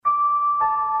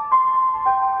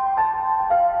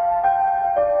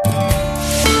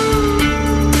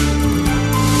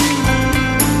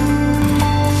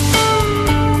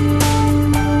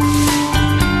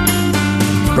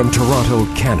From Toronto,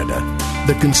 Canada,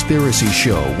 The Conspiracy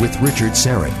Show with Richard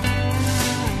Syrett.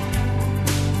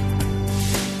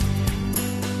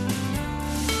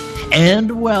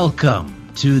 And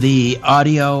welcome to the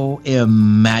Audio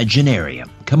Imaginarium.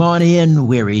 Come on in,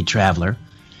 weary traveler.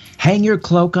 Hang your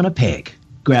cloak on a peg,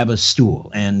 grab a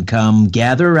stool, and come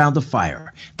gather around the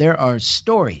fire. There are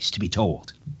stories to be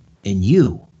told, and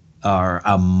you are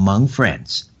among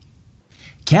friends.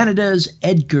 Canada's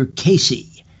Edgar Cayce,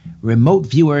 remote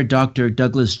viewer Dr.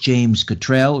 Douglas James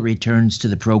Cottrell, returns to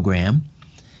the program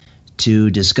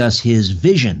to discuss his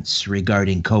visions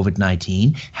regarding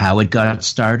COVID-19, how it got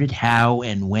started, how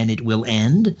and when it will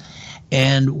end,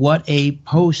 and what a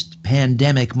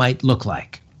post-pandemic might look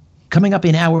like. Coming up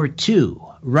in hour 2,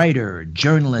 writer,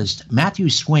 journalist Matthew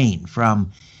Swain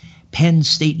from Penn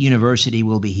State University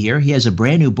will be here. He has a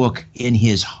brand new book in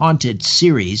his Haunted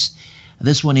series.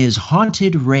 This one is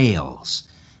Haunted Rails,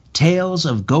 Tales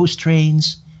of Ghost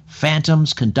Trains,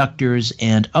 Phantoms, Conductors,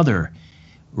 and Other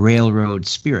Railroad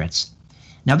Spirits.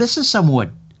 Now, this is somewhat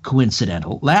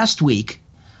coincidental. Last week,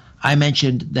 I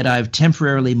mentioned that I've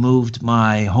temporarily moved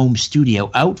my home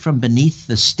studio out from beneath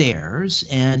the stairs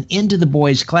and into the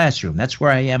boys' classroom. That's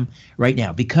where I am right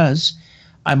now because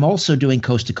I'm also doing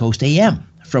Coast to Coast AM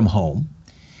from home.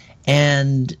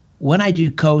 And when I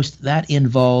do Coast, that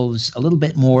involves a little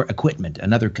bit more equipment,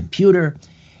 another computer,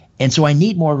 and so I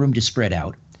need more room to spread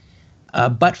out.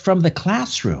 But from the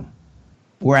classroom,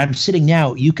 where I'm sitting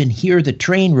now, you can hear the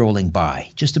train rolling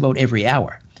by just about every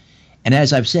hour. And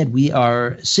as I've said, we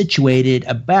are situated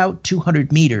about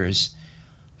 200 meters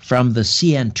from the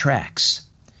CN tracks,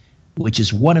 which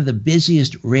is one of the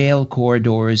busiest rail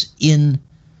corridors in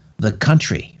the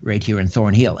country right here in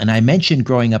Thornhill. And I mentioned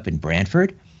growing up in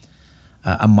Brantford,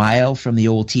 a mile from the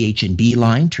old TH&B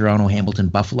line, Toronto, Hamilton,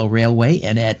 Buffalo Railway.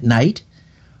 And at night,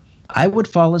 I would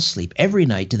fall asleep every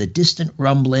night to the distant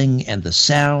rumbling and the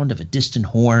sound of a distant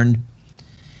horn.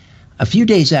 A few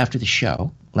days after the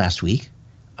show last week,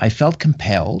 I felt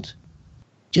compelled,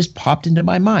 just popped into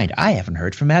my mind. I haven't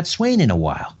heard from Matt Swain in a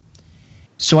while.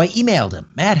 So I emailed him,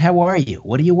 Matt, how are you?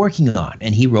 What are you working on?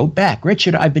 And he wrote back,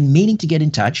 Richard, I've been meaning to get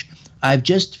in touch. I've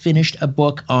just finished a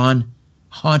book on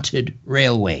haunted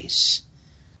railways.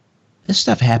 This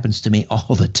stuff happens to me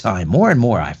all the time, more and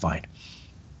more, I find.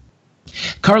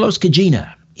 Carlos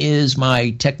Cagina is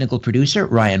my technical producer.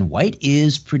 Ryan White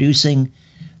is producing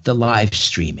the live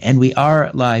stream. And we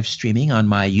are live streaming on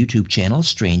my YouTube channel,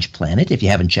 Strange Planet. If you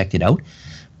haven't checked it out,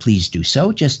 please do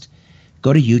so. Just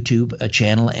go to YouTube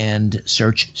channel and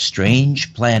search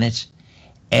Strange Planet.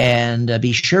 And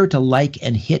be sure to like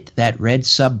and hit that red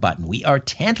sub button. We are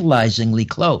tantalizingly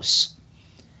close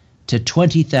to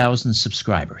 20,000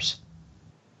 subscribers.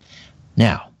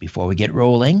 Now, before we get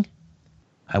rolling,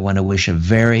 I want to wish a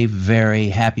very, very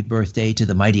happy birthday to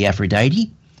the mighty Aphrodite,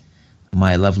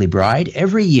 my lovely bride.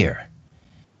 Every year,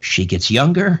 she gets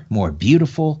younger, more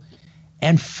beautiful,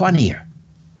 and funnier.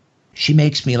 She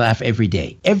makes me laugh every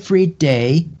day. Every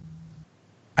day,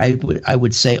 I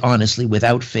would say honestly,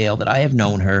 without fail, that I have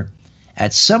known her,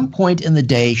 at some point in the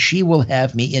day, she will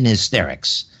have me in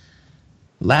hysterics,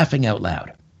 laughing out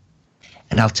loud.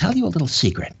 And I'll tell you a little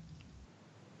secret.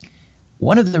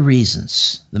 One of the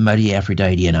reasons the mighty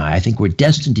Aphrodite and I think we're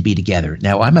destined to be together.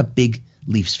 Now, I'm a big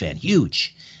Leafs fan,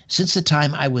 huge. Since the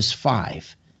time I was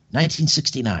 5,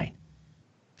 1969,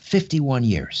 51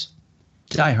 years,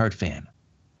 diehard fan.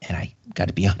 And I got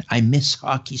to be honest, I miss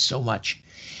hockey so much.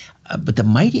 But the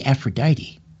mighty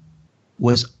Aphrodite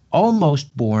was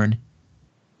almost born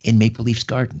in Maple Leaf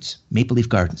Gardens.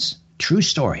 True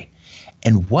story.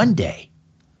 And one day,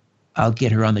 I'll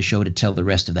get her on the show to tell the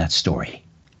rest of that story.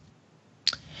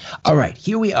 All right,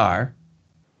 here we are.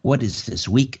 What is this,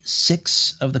 week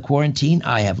 6 of the quarantine?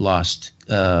 I have lost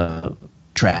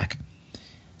track.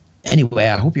 Anyway,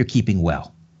 I hope you're keeping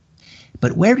well.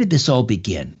 But where did this all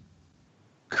begin?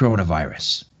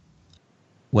 Coronavirus.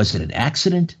 Was it an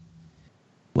accident?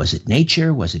 Was it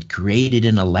nature? Was it created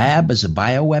in a lab as a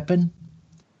bioweapon?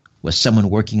 Was someone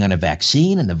working on a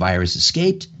vaccine and the virus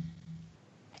escaped?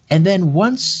 And then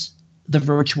once the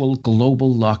virtual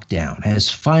global lockdown has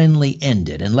finally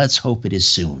ended, and let's hope it is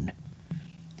soon,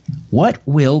 what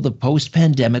will the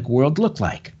post-pandemic world look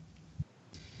like?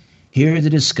 Here to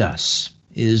discuss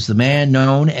is the man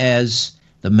known as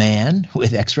the man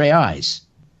with X-ray eyes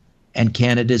and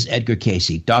Canada's Edgar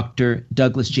Cayce. Dr.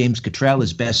 Douglas James Cottrell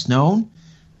is best known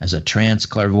as a trance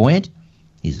clairvoyant.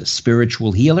 He's a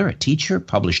spiritual healer, a teacher,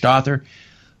 published author,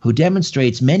 who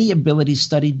demonstrates many abilities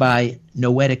studied by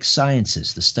Noetic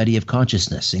Sciences, the study of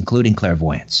consciousness, including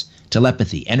clairvoyance,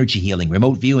 telepathy, energy healing,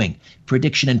 remote viewing,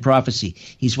 prediction, and prophecy.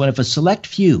 He's one of a select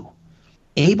few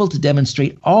able to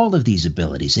demonstrate all of these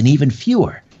abilities, and even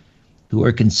fewer who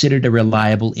are considered a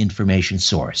reliable information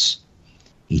source.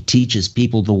 He teaches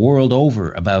people the world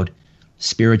over about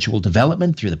spiritual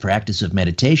development through the practice of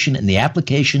meditation and the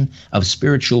application of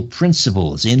spiritual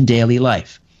principles in daily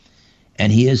life.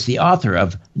 And he is the author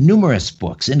of numerous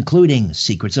books, including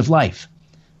Secrets of Life,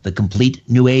 The Complete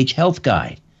New Age Health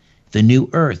Guide, The New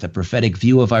Earth, A Prophetic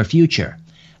View of Our Future,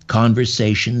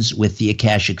 Conversations with the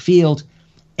Akashic Field,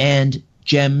 and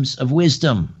Gems of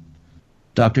Wisdom.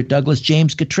 Dr. Douglas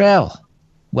James Cottrell,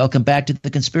 welcome back to The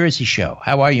Conspiracy Show.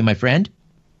 How are you, my friend?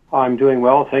 I'm doing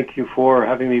well. Thank you for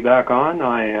having me back on.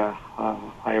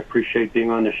 I appreciate being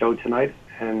on the show tonight,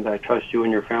 and I trust you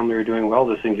and your family are doing well.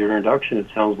 Listening to your introduction, it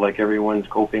sounds like everyone's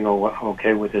coping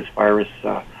okay with this virus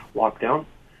lockdown.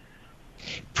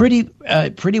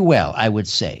 Pretty well, I would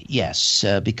say, yes,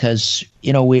 because,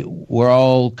 we're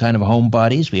all kind of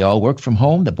homebodies. We all work from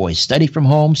home. The boys study from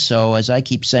home. So as I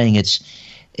keep saying,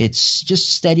 it's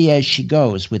just steady as she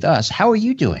goes with us. How are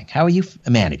you doing? How are you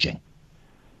managing?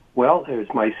 Well, there's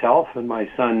myself, and my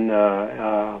son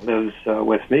lives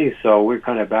with me, so we're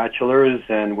kind of bachelors,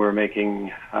 and we're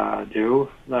making do.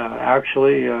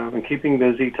 Actually, I'm keeping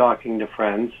busy talking to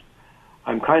friends.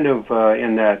 I'm kind of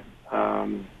in that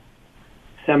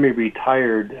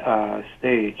semi-retired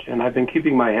stage, and I've been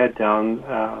keeping my head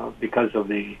down because of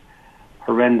the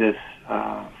horrendous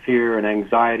fear and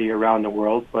anxiety around the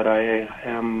world, but I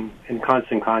am in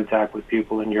constant contact with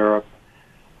people in Europe,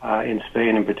 in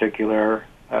Spain in particular,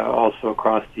 also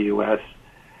across the U.S.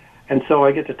 And so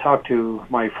I get to talk to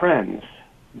my friends,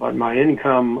 but my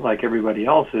income, like everybody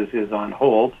else's, is on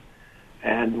hold,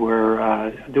 and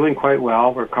we're doing quite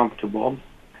well. We're comfortable,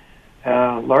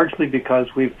 largely because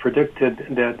we've predicted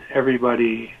that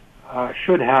everybody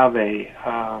should have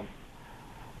a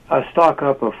stock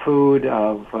up of food,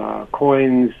 of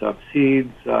coins, of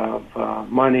seeds, of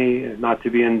money, not to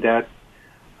be in debt.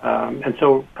 And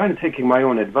so kind of taking my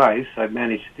own advice, I've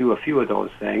managed to do a few of those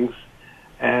things.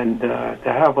 And to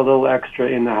have a little extra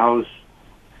in the house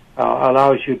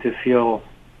allows you to feel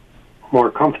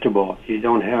more comfortable. You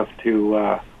don't have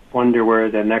to wonder where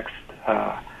the next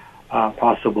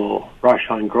possible rush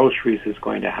on groceries is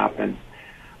going to happen.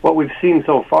 What we've seen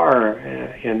so far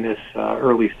in this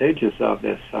early stages of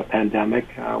this pandemic,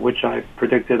 which I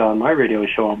predicted on my radio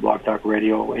show on Block Talk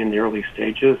Radio in the early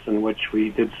stages, in which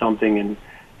we did something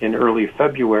in early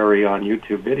February on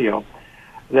YouTube video,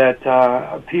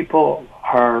 that people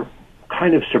are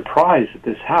kind of surprised that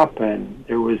this happened.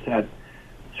 There was that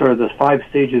sort of the 5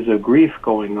 stages of grief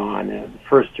going on. And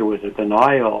first there was a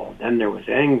denial, then there was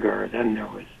anger, then there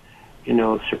was,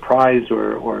 surprise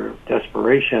or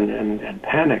desperation and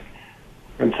panic.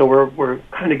 And so we're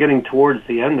kind of getting towards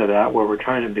the end of that, where we're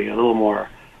trying to be a little more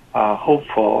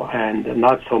hopeful and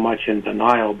not so much in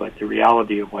denial, but the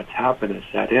reality of what's happened is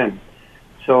set in.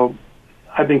 So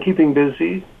I've been keeping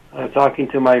busy, talking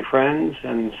to my friends,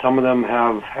 and some of them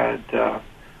have had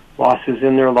losses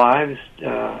in their lives,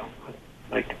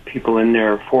 like people in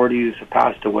their 40s have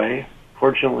passed away.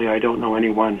 Fortunately, I don't know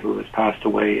anyone who has passed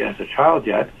away as a child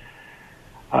yet.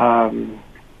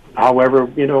 However,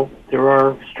 there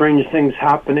are strange things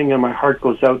happening, and my heart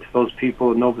goes out to those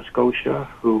people in Nova Scotia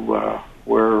who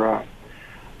were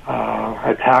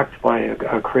attacked by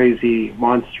a crazy,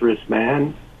 monstrous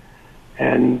man.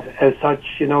 And as such,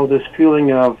 this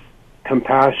feeling of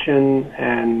compassion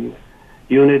and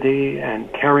unity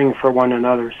and caring for one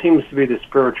another seems to be the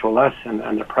spiritual lesson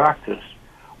and the practice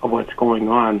of what's going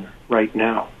on right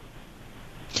now.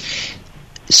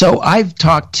 So I've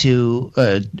talked to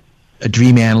a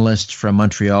dream analyst from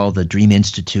Montreal, the Dream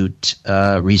Institute,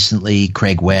 recently,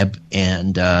 Craig Webb,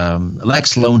 and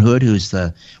Lex Lonehood, who's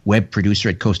the web producer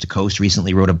at Coast to Coast,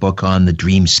 recently wrote a book on the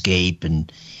dreamscape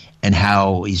and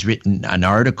how he's written an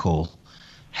article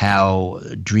how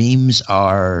dreams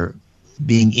are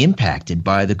being impacted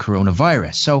by the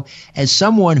coronavirus. So as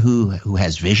someone who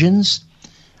has visions,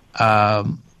 are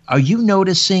you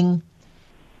noticing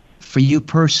for you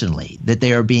personally that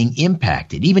they are being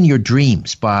impacted, even your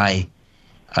dreams, by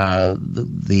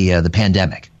the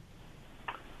pandemic?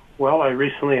 Well, I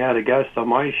recently had a guest on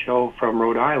my show from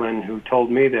Rhode Island who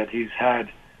told me that he's had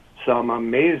some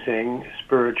amazing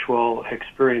spiritual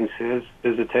experiences,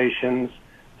 visitations,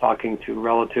 talking to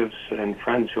relatives and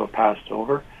friends who have passed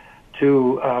over,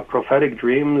 to prophetic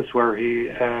dreams where he,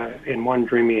 in one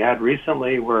dream he had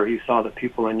recently, where he saw the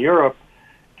people in Europe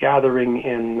gathering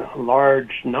in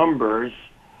large numbers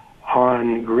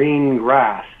on green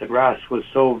grass. The grass was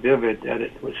so vivid that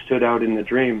it stood out in the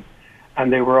dream.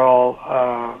 And they were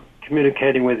all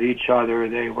communicating with each other.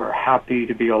 They were happy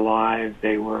to be alive.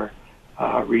 They were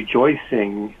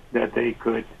rejoicing that they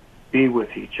could be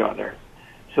with each other.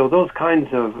 So those kinds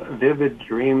of vivid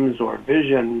dreams or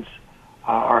visions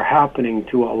are happening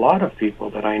to a lot of people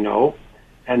that I know.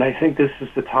 And I think this is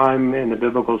the time in the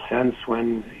biblical sense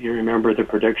when you remember the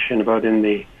prediction about in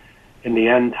the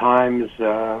end times,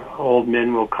 old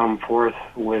men will come forth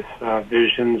with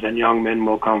visions and young men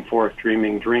will come forth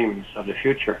dreaming dreams of the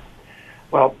future.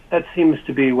 Well, that seems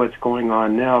to be what's going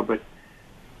on now, but,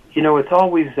 it's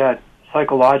always that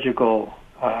psychological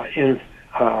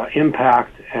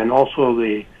impact and also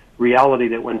the reality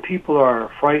that when people are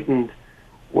frightened,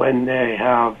 when they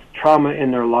have trauma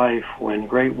in their life, when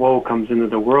great woe comes into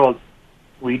the world,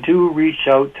 we do reach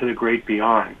out to the great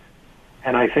beyond.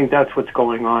 And I think that's what's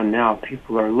going on now.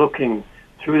 People are looking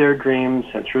through their dreams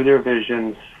and through their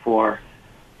visions for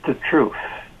the truth,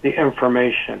 the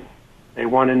information. They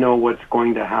want to know what's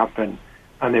going to happen,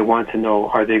 and they want to know,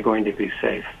 are they going to be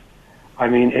safe? I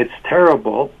mean, it's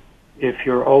terrible if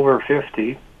you're over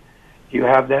 50, you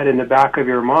have that in the back of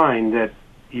your mind that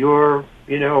you're,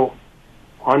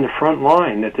 on the front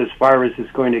line, that this virus is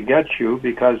going to get you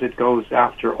because it goes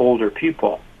after older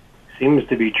people. Seems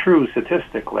to be true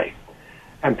statistically.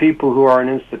 And people who are in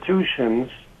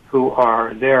institutions who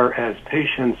are there as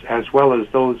patients as well as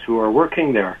those who are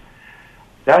working there.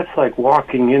 That's like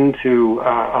walking into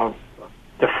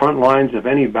the front lines of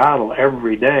any battle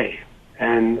every day.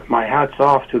 And my hat's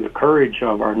off to the courage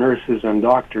of our nurses and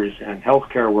doctors and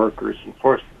healthcare workers and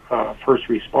first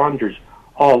responders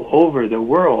all over the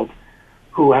world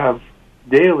who have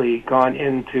daily gone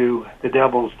into the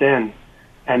devil's den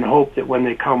and hope that when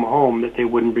they come home that they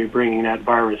wouldn't be bringing that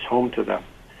virus home to them.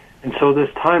 And so this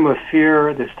time of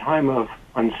fear, this time of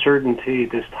uncertainty,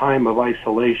 this time of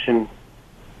isolation,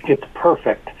 it's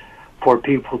perfect for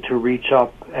people to reach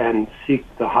up and seek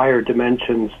the higher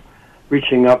dimensions,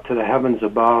 reaching up to the heavens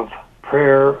above.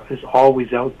 Prayer is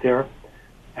always out there.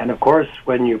 And of course,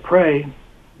 when you pray,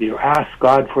 you ask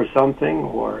God for something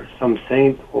or some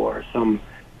saint or some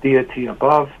deity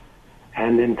above,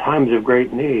 and in times of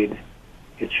great need,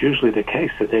 it's usually the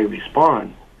case that they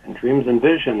respond. And dreams and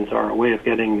visions are a way of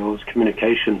getting those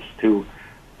communications to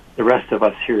the rest of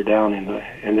us here down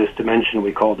in this dimension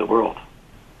we call the world.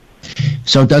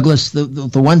 So, Douglas, the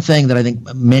one thing that I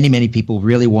think many people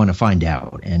really want to find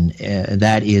out, and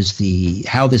that is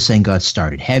how this thing got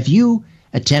started. Have you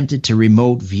attempted to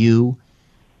remote view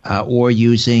or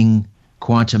using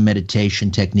quantum meditation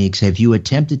techniques? Have you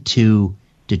attempted to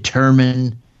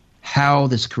determine how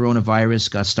this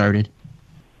coronavirus got started?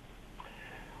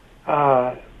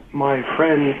 My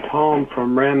friend Tom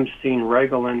from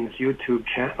Ramstein-Regelin's YouTube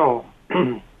channel,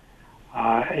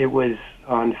 it was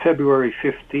on February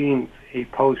 15th, he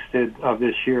posted of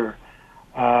this year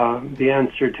the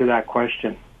answer to that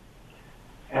question.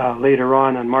 Later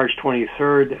on March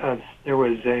 23rd, there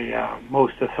was a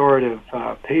most authoritative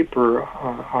paper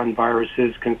on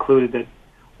viruses concluded that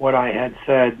what I had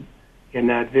said in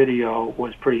that video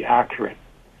was pretty accurate.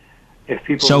 If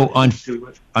people on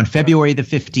February the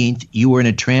 15th, you were in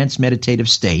a trance meditative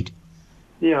state.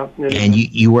 Yeah. And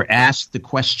you were asked the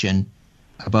question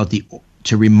about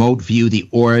to remote view the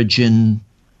origin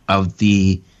of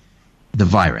the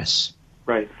virus.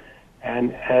 Right.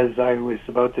 And as I was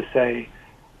about to say,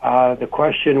 the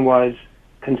question was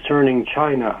concerning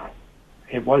China.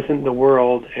 It wasn't the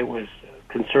world, it was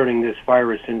concerning this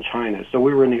virus in China. So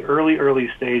we were in the early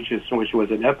stages, which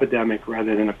was an epidemic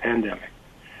rather than a pandemic.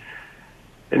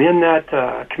 And in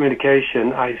that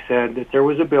communication, I said that there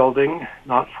was a building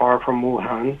not far from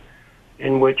Wuhan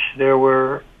in which there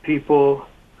were people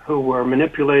who were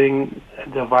manipulating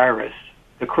the virus.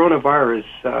 The coronavirus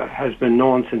has been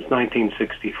known since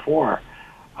 1964.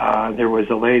 There was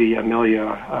a lady,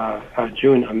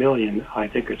 June Amelian, I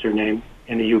think is her name,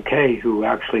 in the UK, who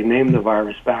actually named the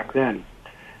virus back then.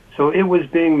 So it was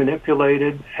being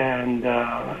manipulated and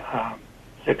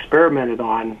experimented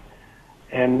on.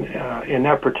 And in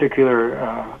that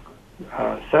particular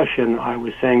session, I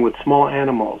was saying with small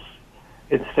animals,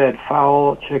 it said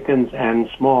fowl, chickens, and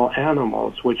small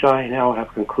animals, which I now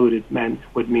have concluded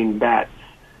would mean bats.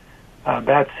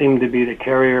 Bats seem to be the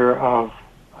carrier of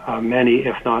many,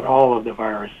 if not all, of the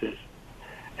viruses.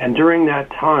 And during that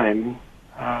time,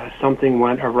 something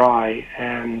went awry,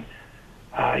 and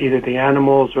either the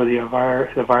animals or the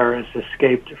virus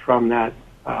escaped from that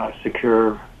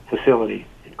secure facility.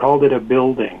 It called it a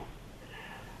building.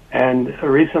 And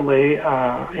recently,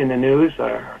 in the news,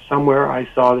 somewhere I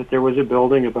saw that there was a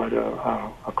building about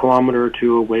a kilometer or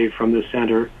two away from the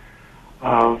center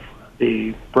of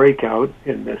the breakout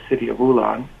in the city of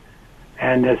Wuhan.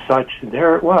 And as such,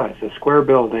 there it was, a square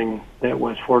building that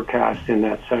was forecast in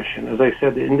that session. As I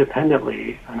said,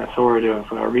 independently, an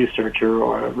authoritative researcher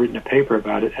or written a paper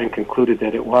about it and concluded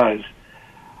that it was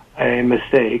a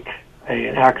mistake,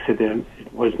 an accident.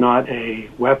 It was not a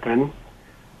weapon.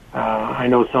 I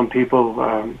know some people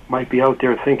might be out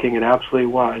there thinking it absolutely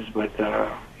was, but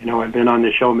I've been on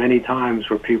the show many times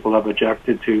where people have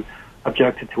objected to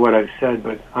what I've said,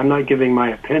 but I'm not giving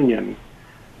my opinion.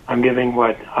 I'm giving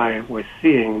what I was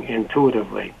seeing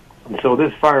intuitively. And so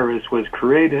this virus was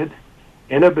created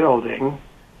in a building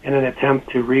in an attempt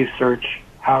to research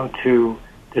how to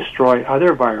destroy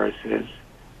other viruses,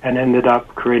 and ended up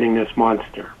creating this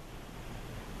monster.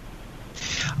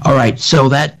 All right, so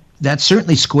that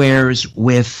certainly squares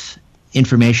with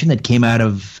information that came out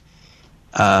of,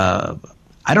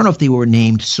 I don't know if they were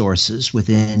named sources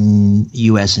within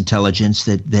U.S. intelligence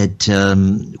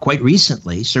that quite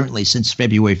recently, certainly since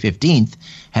February 15th,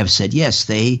 have said, yes,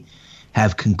 they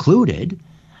have concluded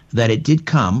that it did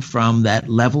come from that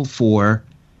level 4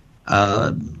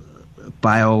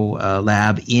 bio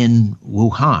lab in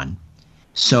Wuhan.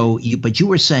 So, but you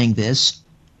were saying this,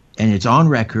 and it's on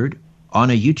record, on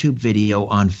a YouTube video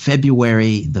on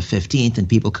February the 15th, and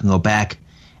people can go back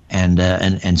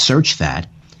and search that.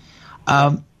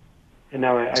 And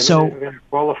now I'm going to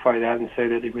qualify that and say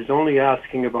that he was only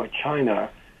asking about China,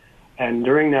 and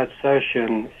during that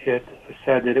session, it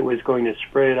said that it was going to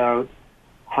spread out.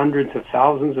 Hundreds of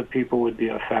thousands of people would be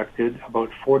affected. About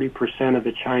 40% of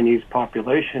the Chinese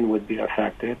population would be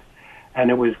affected, and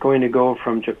it was going to go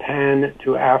from Japan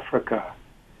to Africa.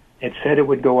 It said it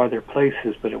would go other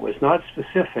places, but it was not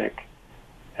specific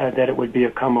that it would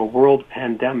become a world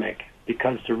pandemic,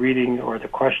 because the reading or the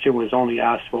question was only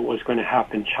asked what was going to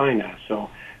happen in China. So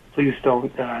please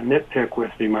don't nitpick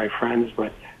with me, my friends,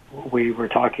 but we were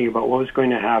talking about what was going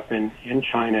to happen in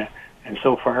China, and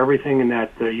so far everything in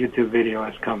that YouTube video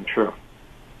has come true.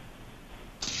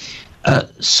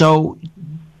 So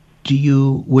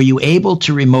were you able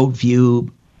to remote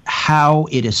view how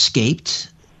it escaped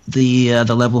the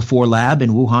level 4 lab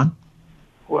in Wuhan?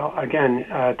 Well, again,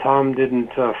 Tom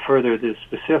didn't further the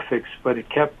specifics, but it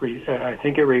kept. I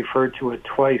think it referred to it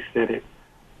twice, that it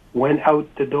went out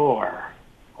the door,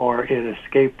 or it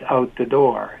escaped out the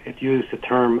door. It used the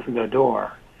term "the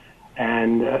door,"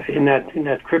 and in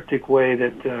that cryptic way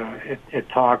that it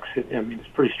talks. It's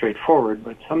pretty straightforward,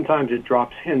 but sometimes it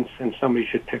drops hints, and somebody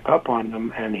should pick up on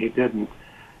them, and he didn't.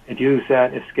 It used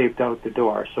that "escaped out the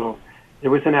door." So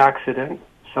there was an accident.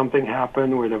 Something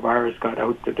happened where the virus got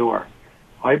out the door.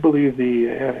 I believe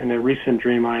in a recent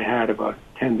dream I had about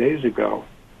 10 days ago,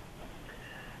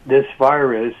 this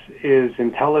virus is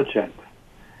intelligent.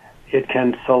 It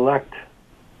can select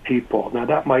people. Now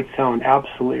that might sound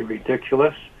absolutely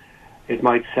ridiculous. It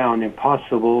might sound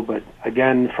impossible, but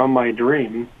again, from my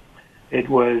dream, it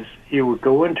was, you would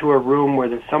go into a room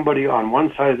where somebody on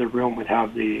one side of the room would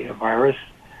have the virus,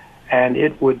 and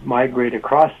it would migrate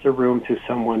across the room to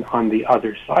someone on the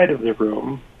other side of the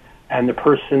room, and the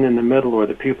person in the middle or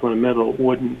the people in the middle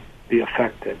wouldn't be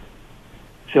affected.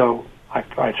 So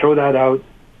I throw that out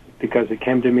because it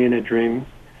came to me in a dream.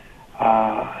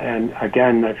 And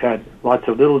again, I've had lots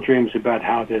of little dreams about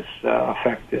how this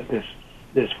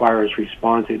this virus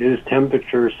responds. It is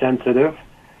temperature sensitive.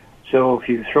 So if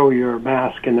you throw your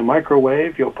mask in the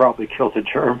microwave, you'll probably kill the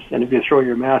germs. And if you throw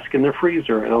your mask in the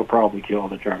freezer, it'll probably kill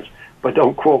the germs. But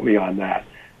don't quote me on that.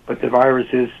 But the virus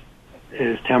is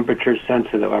temperature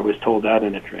sensitive. I was told that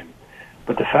in a dream.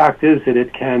 But the fact is that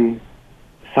it can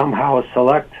somehow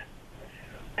select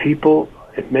people.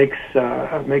 It makes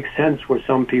sense where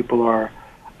some people are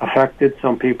affected,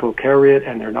 some people carry it,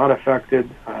 and they're not affected.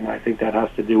 And I think that has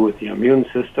to do with the immune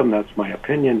system. That's my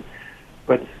opinion.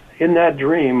 But in that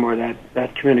dream or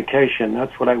that communication,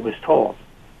 that's what I was told.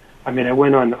 I mean, I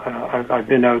went on. I've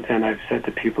been out and I've said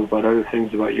to people about other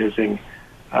things about using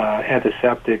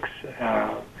antiseptics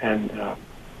and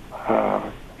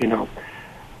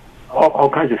all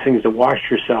kinds of things to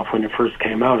wash yourself when it first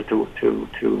came out.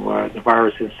 The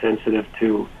virus is sensitive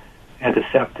to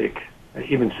antiseptic.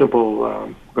 Even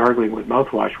simple gargling with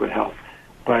mouthwash would help.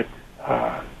 But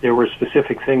there were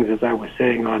specific things, as I was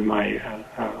saying on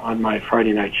my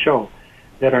Friday night show,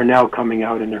 that are now coming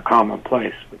out and they're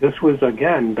commonplace. But this was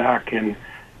again back in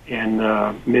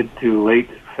mid to late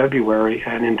February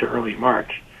and into early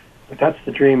March. But that's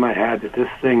the dream I had, that this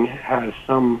thing has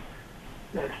some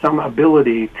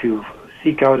ability to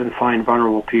seek out and find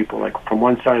vulnerable people, like from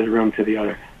one side of the room to the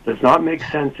other. Does not make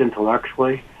sense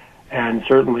intellectually, and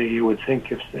certainly you would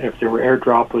think if there were air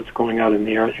droplets going out in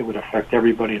the air, it would affect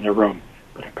everybody in the room.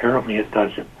 But apparently it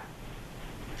doesn't.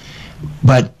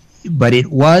 But but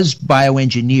it was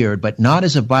bioengineered, but not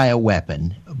as a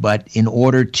bioweapon, but in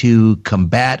order to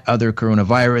combat other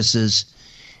coronaviruses,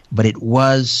 but it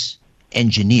was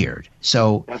engineered.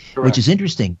 So, which is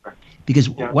interesting, because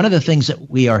one of the things that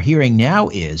we are hearing now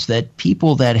is that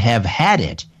people that have had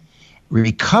it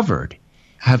recovered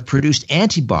have produced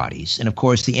antibodies, and of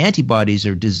course the antibodies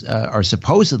are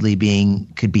supposedly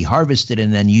could be harvested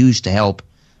and then used to help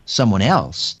someone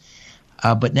else.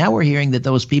 But now we're hearing that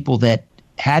those people that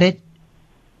had it,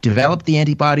 developed the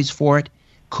antibodies for it,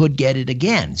 could get it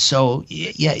again. So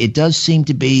yeah, it does seem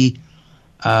to be,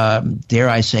 dare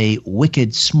I say,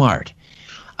 wicked smart.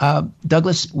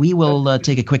 Douglas, we will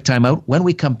take a quick time out. When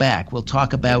we come back, we'll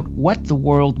talk about what the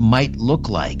world might look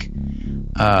like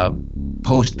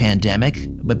post-pandemic.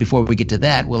 But before we get to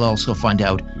that, we'll also find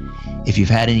out if you've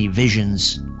had any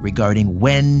visions regarding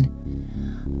when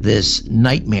this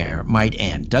nightmare might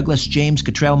end. Douglas James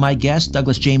Cottrell, my guest,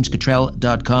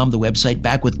 douglasjamescottrell.com, the website.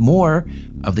 Back with more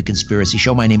of The Conspiracy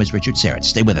Show. My name is Richard Syrett.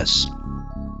 Stay with us.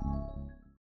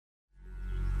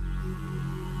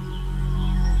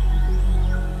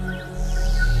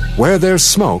 Where there's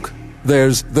smoke,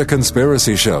 there's The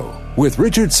Conspiracy Show with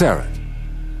Richard Syrett.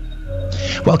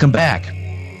 Welcome back.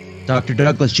 Dr.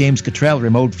 Douglas James Cottrell,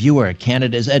 remote viewer.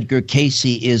 Canada's Edgar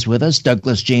Casey is with us.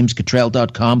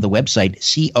 douglasjamescottrell.com, the website,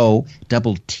 COTTRELL,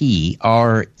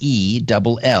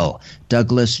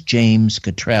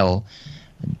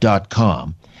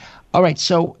 douglasjamescottrell.com. All right,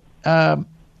 so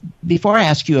before I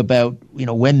ask you about,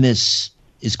 when this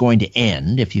is going to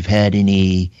end, if you've had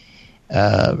any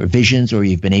visions or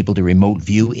you've been able to remote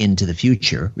view into the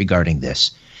future regarding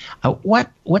this, what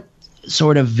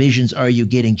sort of visions are you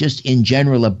getting just in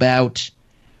general about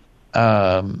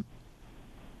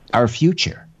our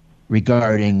future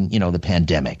regarding, the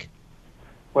pandemic?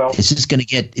 Well, is this going to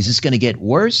get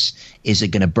worse? Is it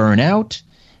going to burn out?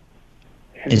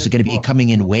 Is it going to be coming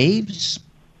in waves?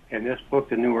 In this book,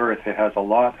 The New Earth, it has a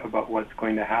lot about what's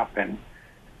going to happen.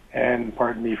 And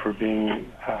pardon me for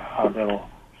being a little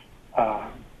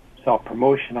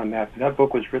self-promotion on that. That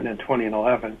book was written in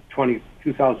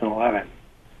 2011.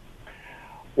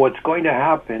 What's going to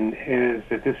happen is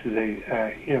that this is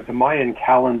the Mayan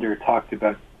calendar talked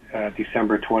about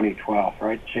December 2012,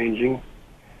 right? Changing.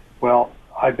 Well,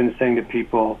 I've been saying to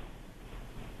people,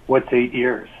 what's 8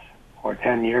 years or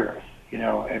 10 years, in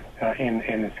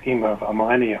the scheme of a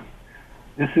millennium?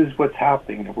 This is what's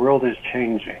happening. The world is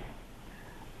changing.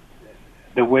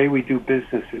 The way we do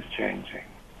business is changing.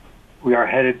 We are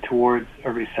headed towards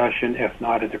a recession, if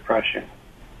not a depression.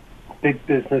 Big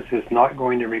business is not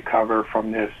going to recover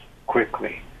from this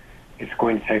quickly. It's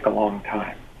going to take a long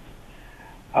time.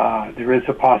 There is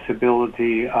a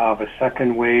possibility of a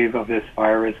second wave of this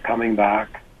virus coming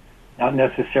back. Not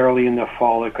necessarily in the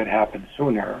fall, it could happen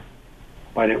sooner,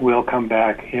 but it will come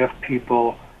back if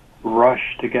people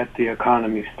rush to get the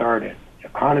economy started. The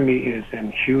economy is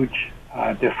in huge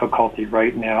difficulty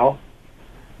right now.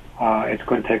 It's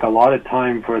going to take a lot of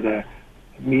time for the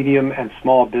medium and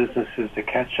small businesses to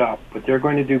catch up, but they're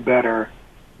going to do better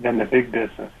than the big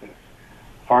businesses.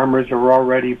 Farmers are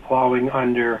already plowing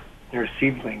under their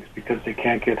seedlings because they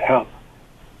can't get help.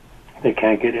 They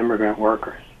can't get immigrant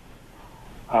workers.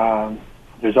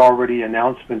 There's already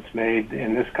announcements made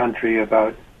in this country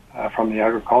about from the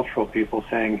agricultural people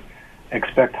saying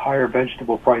expect higher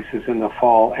vegetable prices in the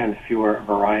fall and fewer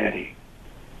variety.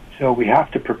 So we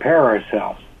have to prepare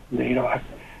ourselves.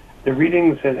 The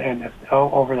readings and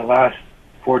over the last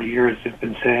 40 years have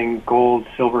been saying gold,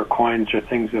 silver coins are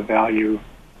things of value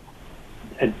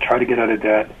and try to get out of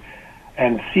debt,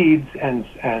 and seeds and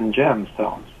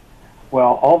gemstones.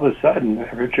 Well, all of a sudden,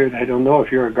 Richard, I don't know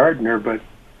if you're a gardener, but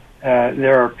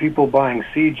there are people buying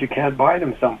seeds. You can't buy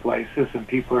them some places, and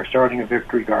people are starting a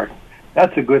victory garden.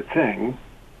 That's a good thing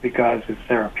because it's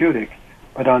therapeutic.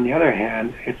 But on the other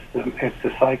hand, it's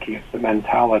the psyche, it's the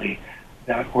mentality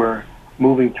that we're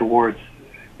moving towards,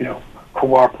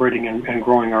 cooperating and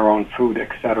growing our own food,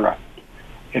 etc.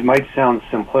 It might sound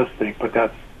simplistic, but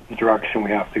that's the direction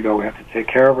we have to go. We have to take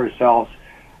care of ourselves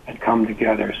and come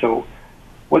together. So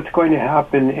what's going to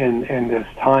happen in this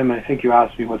time, I think you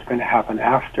asked me what's going to happen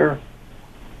after,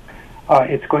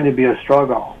 it's going to be a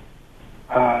struggle.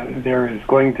 There is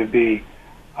going to be,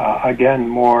 again,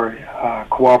 more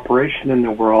cooperation in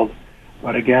the world,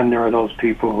 but again, there are those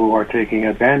people who are taking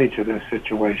advantage of this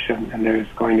situation, and there's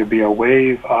going to be a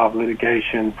wave of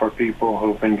litigation for people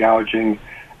who've been gouging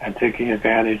and taking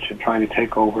advantage and trying to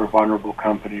take over vulnerable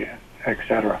companies,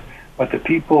 etc. But the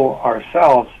people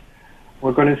ourselves,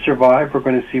 we're going to survive. We're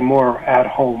going to see more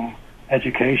at-home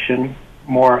education,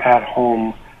 more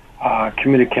at-home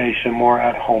communication, more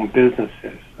at-home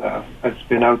businesses. it's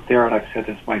been out there, and I've said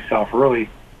this myself early,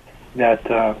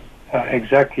 that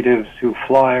executives who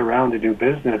fly around to do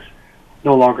business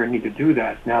no longer need to do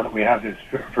that now that we have this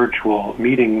virtual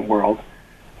meeting world.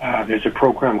 There's a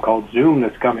program called Zoom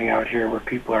that's coming out here where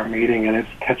people are meeting, and it's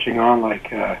catching on like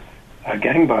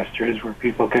gangbusters, where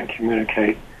people can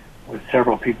communicate with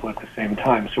several people at the same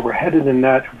time. So we're headed in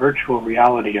that virtual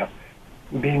reality of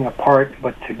being apart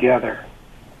but together.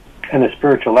 And the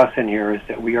spiritual lesson here is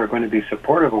that we are going to be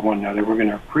supportive of one another. We're going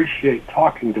to appreciate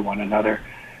talking to one another,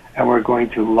 and we're going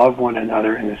to love one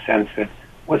another in the sense that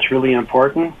what's really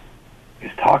important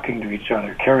is talking to each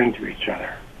other, caring to each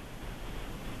other.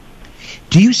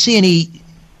 Do you see any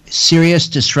serious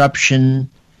disruption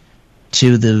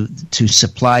to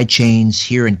supply chains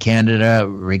here in Canada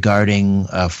regarding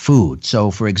food?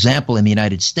 So, for example, in the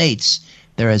United States,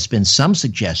 there has been some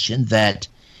suggestion that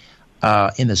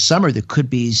in the summer there could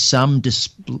be some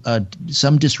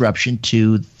disruption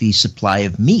to the supply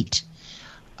of meat.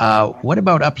 What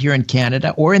about up here in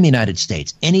Canada or in the United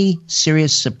States? Any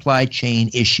serious supply chain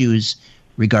issues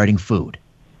regarding food?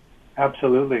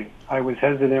 Absolutely. I was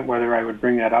hesitant whether I would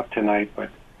bring that up tonight, but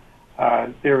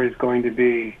there is going to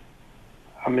be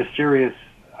a mysterious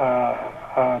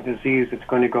disease that's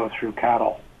going to go through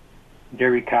cattle,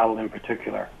 dairy cattle in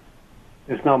particular.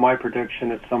 It's not my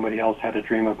prediction. It's somebody else had a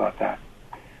dream about that.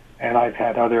 And I've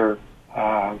had other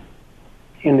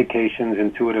indications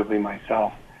intuitively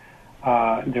myself.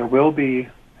 There will be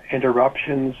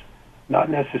interruptions, not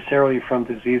necessarily from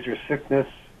disease or sickness,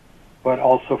 but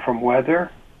also from weather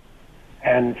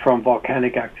and from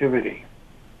volcanic activity.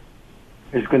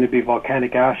 There's going to be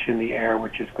volcanic ash in the air,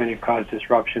 which is going to cause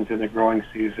disruptions in the growing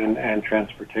season and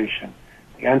transportation.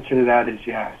 The answer to that is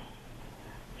yes.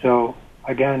 So,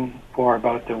 again, for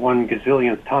about the 1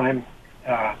 gazillionth time,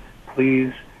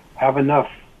 please have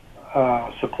enough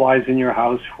supplies in your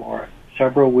house for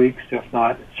several weeks, if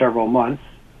not several months.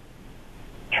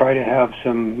 Try to have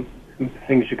some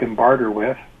things you can barter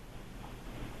with,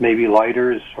 maybe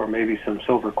lighters or maybe some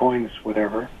silver coins,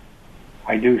 whatever.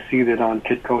 I do see that on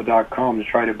kitco.com to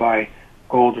try to buy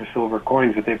gold or silver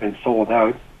coins, but they've been sold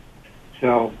out.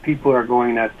 So people are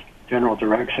going that general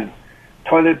direction.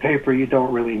 Toilet paper you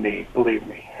don't really need, believe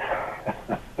me.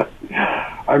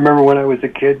 I remember when I was a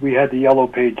kid, we had the yellow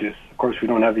pages. Of course, we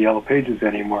don't have the yellow pages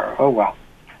anymore. Oh, well.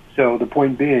 So the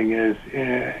point being is,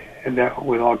 that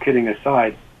with all kidding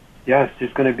aside, yes,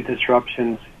 there's going to be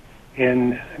disruptions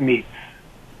in meats.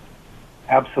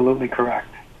 Absolutely correct.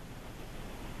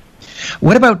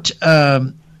 What about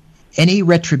any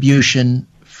retribution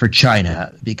for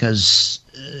China? Because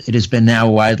it has been now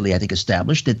widely, I think,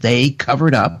 established that they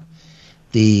covered up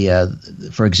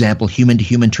for example,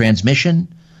 human-to-human transmission.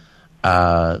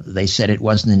 They said it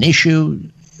wasn't an issue.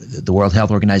 The World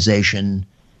Health Organization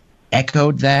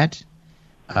echoed that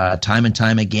time and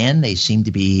time again. They seem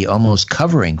to be almost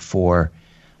covering for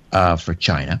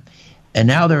China. And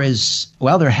now there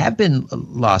have been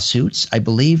lawsuits. I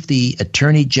believe the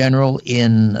Attorney General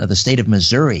in the state of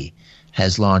Missouri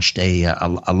has launched a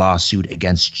lawsuit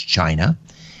against China.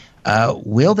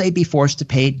 Will they be forced to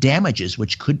pay damages,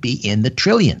 which could be in the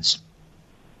trillions?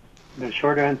 The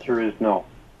short answer is no.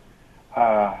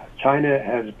 China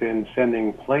has been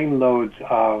sending plane loads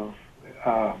of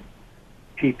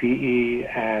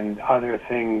PPE and other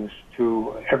things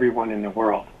to everyone in the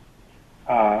world.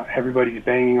 Everybody's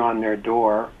banging on their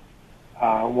door,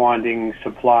 wanting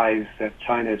supplies that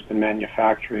China has been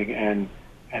manufacturing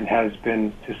and has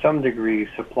been, to some degree,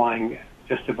 supplying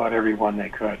just about everyone they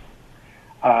could.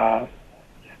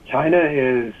 China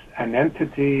is an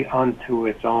entity unto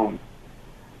its own.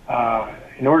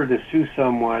 In order to sue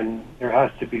someone, there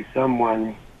has to be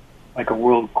someone like a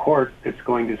world court that's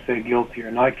going to say guilty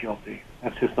or not guilty.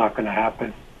 That's just not going to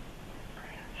happen.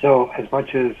 So as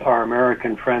much as our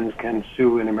American friends can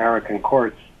sue in American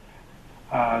courts,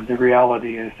 the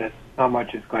reality is that not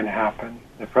much is going to happen.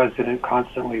 The president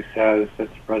constantly says that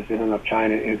the president of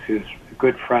China is his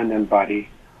good friend and buddy.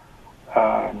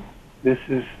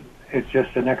 It's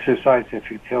just an exercise in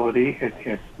futility.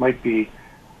 It might be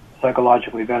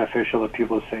psychologically beneficial if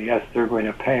people say, yes, they're going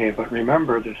to pay. But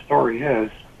remember, the story is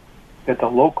that the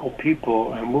local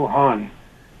people in Wuhan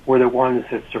were the ones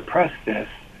that suppressed this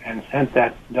and sent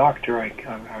that doctor,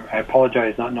 I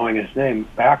apologize not knowing his name,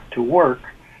 back to work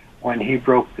when he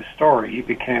broke the story. He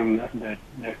became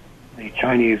the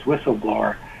Chinese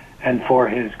whistleblower. And for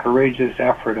his courageous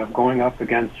effort of going up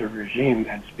against the regime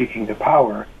and speaking to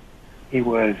power, he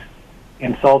was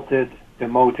insulted,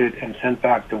 demoted, and sent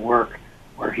back to work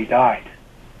where he died.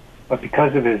 But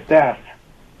because of his death,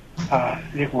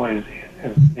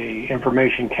 the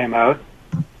information came out,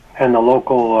 and the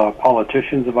local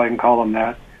politicians, if I can call them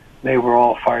that, they were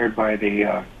all fired by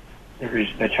the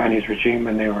Chinese regime,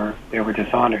 and they were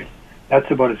dishonored. That's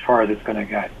about as far as it's going to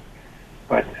get.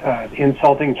 But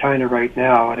insulting China right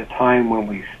now at a time when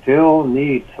we still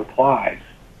need supplies,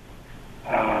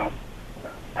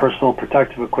 personal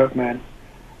protective equipment,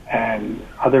 and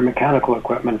other mechanical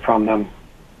equipment from them,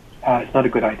 it's not a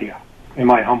good idea, in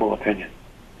my humble opinion.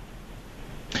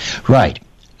 Right.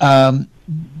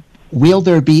 Will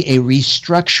there be a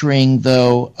restructuring,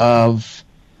 though, of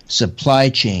supply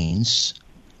chains?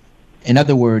 In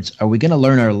other words, are we going to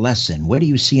learn our lesson? What do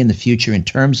you see in the future in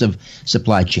terms of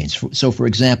supply chains? So, for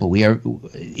example, we are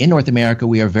in North America,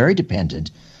 we are very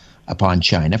dependent upon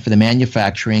China for the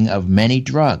manufacturing of many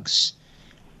drugs.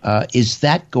 Is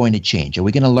that going to change? Are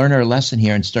we going to learn our lesson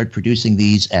here and start producing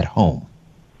these at home?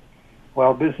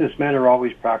 Well, businessmen are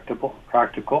always practical,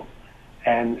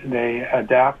 and they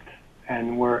adapt,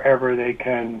 and wherever they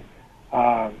can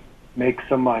make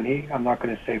some money, I'm not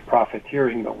going to say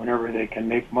profiteering, but whenever they can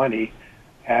make money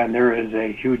and there is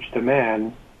a huge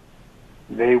demand,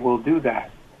 they will do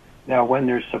that. Now, when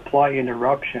there's supply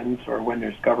interruptions or when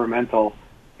there's governmental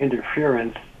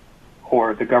interference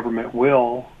or the government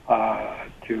will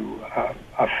to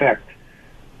affect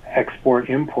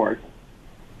export-import,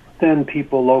 then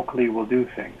people locally will do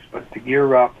things. But to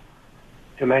gear up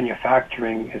to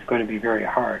manufacturing is going to be very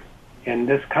hard. In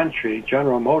this country,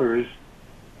 General Motors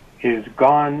is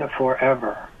gone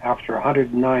forever. After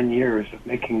 109 years of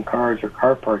making cars or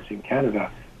car parts in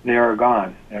Canada, they are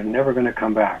gone. They're never going to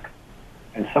come back.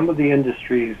 And some of the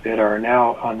industries that are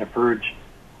now on the verge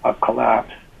of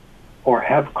collapse or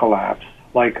have collapsed,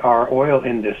 like our oil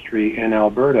industry in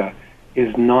Alberta,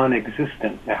 is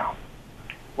non-existent now.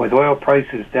 With oil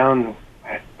prices down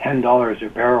at $10 a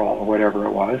barrel or whatever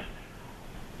it was,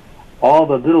 all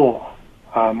the little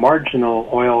marginal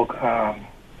oil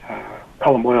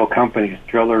column oil companies,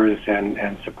 drillers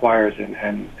and suppliers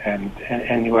and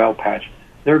the oil patch,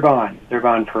 they're gone. They're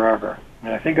gone forever.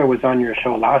 And I think I was on your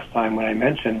show last time when I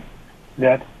mentioned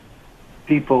that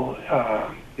people,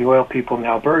 the oil people in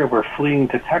Alberta, were fleeing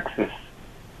to Texas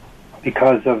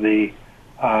because of the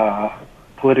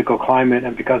political climate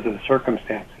and because of the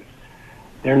circumstances.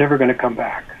 They're never going to come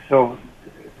back. So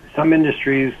some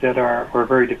industries that we're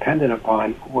very dependent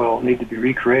upon will need to be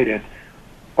recreated.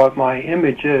 But my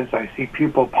image is I see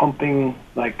people pumping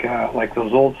like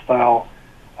those old style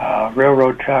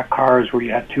railroad track cars where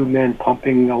you had two men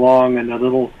pumping along and a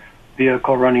little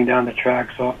vehicle running down the track.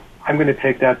 So I'm going to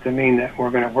take that to mean that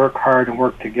we're going to work hard and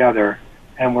work together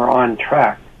and we're on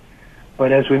track.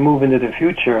 But as we move into the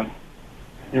future,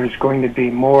 there's going to be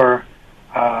more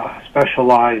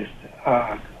specialized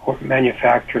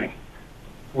manufacturing.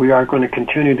 We are going to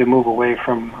continue to move away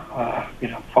from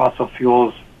fossil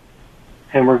fuels,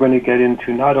 and we're going to get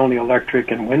into not only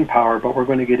electric and wind power, but we're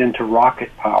going to get into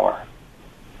rocket power.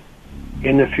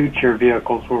 In the future,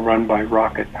 vehicles will run by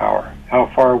rocket power. How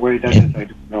far away that is, I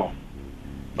don't know.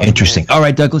 Interesting. All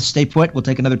right, Douglas, stay put. We'll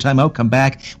take another time out, come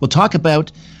back. We'll talk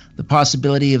about the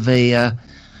possibility of a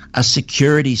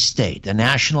security state, a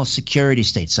national security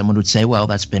state. Someone would say, well,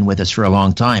 that's been with us for a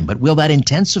long time. But will that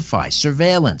intensify?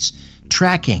 Surveillance,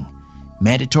 tracking,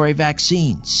 mandatory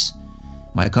vaccines.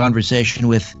 My conversation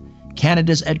with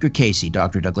Canada's Edgar Casey,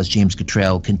 Dr. Douglas James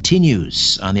Cottrell,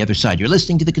 continues on the other side. You're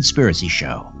listening to The Conspiracy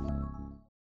Show.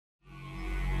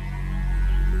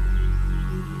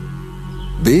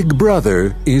 Big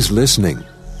Brother is listening,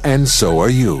 and so are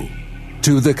you,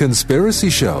 to The Conspiracy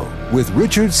Show with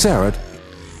Richard Syrett.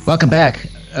 Welcome back.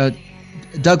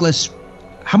 Douglas,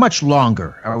 how much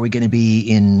longer are we going to be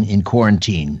in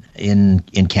quarantine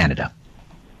in Canada?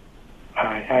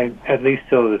 At least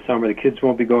till the summer. The kids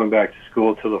won't be going back to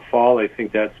school till the fall. I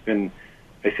think I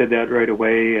said that right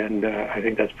away, and I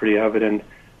think that's pretty evident.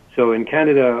 So in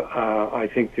Canada, I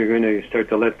think they're going to start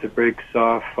to let the brakes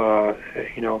off,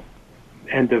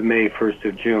 end of May, 1st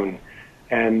of June.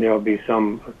 And there'll be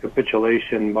some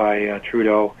capitulation by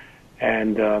Trudeau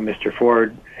and Mr.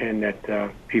 Ford, and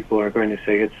that people are going to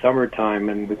say it's summertime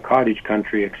and the cottage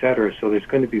country, et cetera. So there's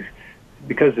going to be,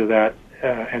 because of that,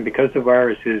 and because the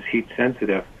virus is heat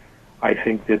sensitive, I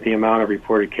think that the amount of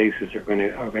reported cases are going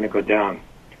to go down.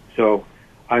 So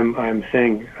I'm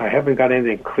saying I haven't got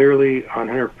anything clearly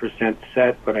 100%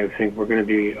 set, but I think we're going to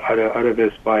be out of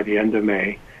this by the end of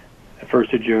May. The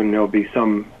 1st of June, there'll be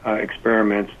some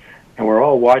experiments, and we're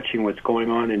all watching what's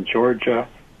going on in Georgia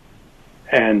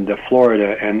and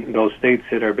Florida and those states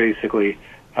that are basically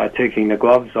taking the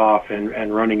gloves off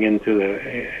and running into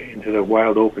the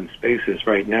wild open spaces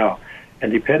right now.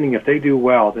 And depending if they do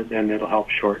well, then it'll help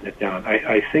shorten it down.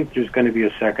 I think there's going to be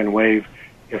a second wave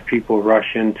if people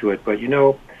rush into it. But,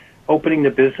 opening the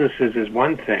businesses is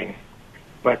one thing.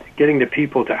 But getting the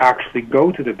people to actually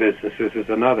go to the businesses is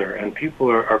another, and people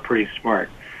are pretty smart.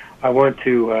 I want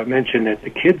to mention that the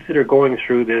kids that are going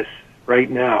through this right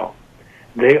now,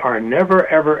 they are never,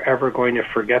 ever, ever going to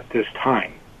forget this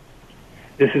time.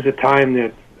 This is a time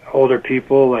that older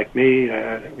people like me,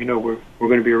 we're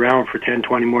going to be around for 10,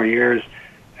 20 more years,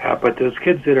 but those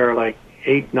kids that are like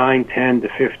 8, 9, 10 to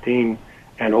 15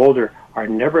 and older are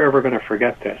never, ever going to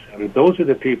forget this. And those are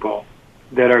the people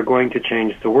that are going to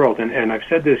change the world. And I've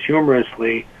said this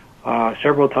humorously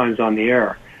several times on the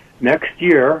air. Next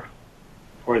year,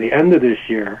 or the end of this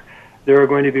year, there are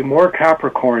going to be more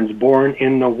Capricorns born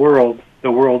in the world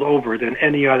over, than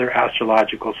any other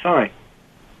astrological sign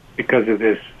because of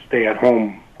this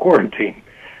stay-at-home quarantine.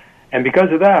 And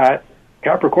because of that,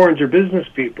 Capricorns are business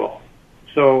people.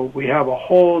 So we have a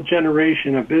whole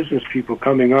generation of business people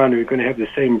coming on who are going to have the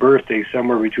same birthday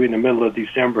somewhere between the middle of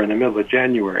December and the middle of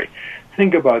January.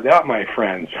 Think about that, my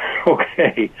friends.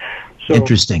 Okay. So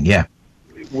interesting, yeah.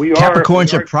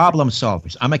 Capricorns are problem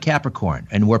solvers. I'm a Capricorn,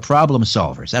 and we're problem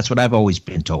solvers. That's what I've always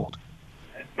been told.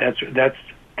 That's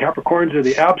Capricorns are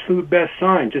the absolute best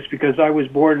sign. Just because I was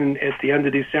born at the end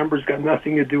of December has got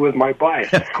nothing to do with my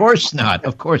bias. Of course not.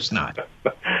 Of course not.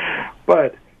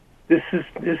 But this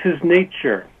is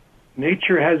nature.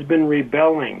 Nature has been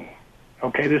rebelling.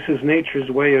 Okay, this is nature's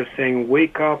way of saying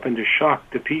wake up and to shock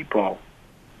the people.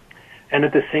 And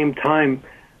at the same time,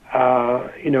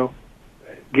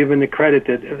 given the credit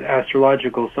that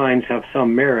astrological signs have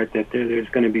some merit, that there's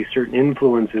going to be certain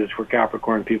influences for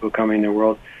Capricorn people coming in the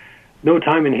world. No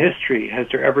time in history has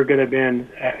there ever going to been,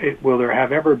 will there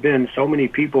have ever been so many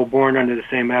people born under the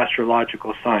same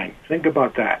astrological sign. Think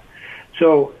about that.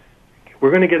 So we're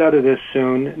going to get out of this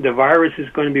soon. The virus is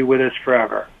going to be with us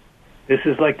forever. This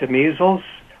is like the measles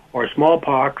or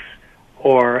smallpox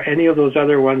or any of those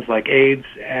other ones like AIDS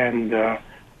and I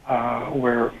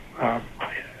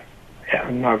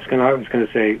was going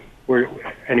to say,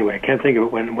 anyway, I can't think of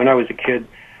it. When I was a kid,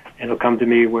 it'll come to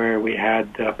me where we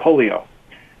had polio.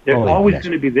 They're always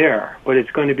going to be there, but it's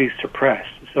going to be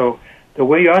suppressed. So the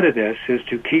way out of this is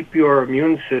to keep your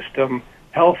immune system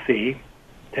healthy.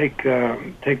 Take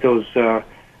those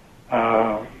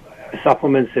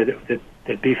supplements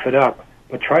that beef it up,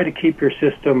 but try to keep your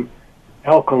system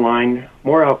alkaline,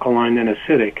 more alkaline than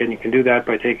acidic, and you can do that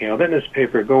by taking a litmus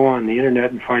paper, go on the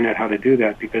internet and find out how to do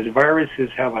that, because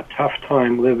viruses have a tough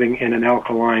time living in an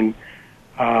alkaline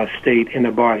state in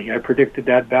the body. I predicted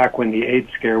that back when the AIDS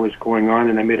scare was going on,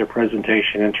 and I made a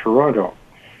presentation in Toronto.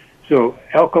 So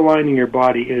alkalining your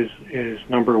body is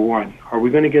number one. Are we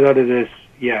going to get out of this?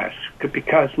 Yes,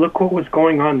 because look what was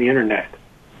going on the internet.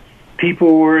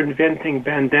 People were inventing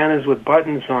bandanas with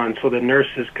buttons on so the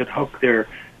nurses could hook their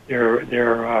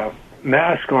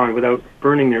mask on without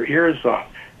burning their ears off.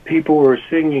 People were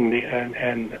singing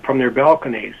and from their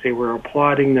balconies. They were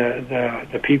applauding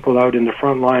the people out in the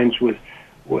front lines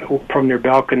from their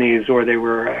balconies, or they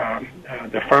were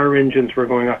the fire engines were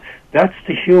going off. That's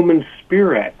the human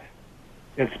spirit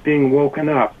that's being woken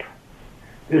up.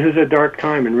 This is a dark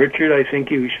time, and Richard, I think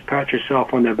you should pat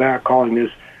yourself on the back calling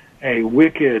this a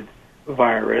wicked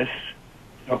virus,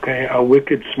 okay, a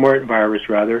wicked smart virus,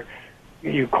 rather.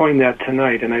 You coined that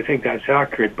tonight, and I think that's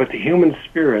accurate. But the human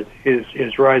spirit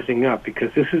is rising up,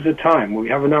 because this is a time we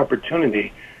have an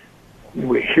opportunity.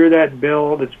 We hear that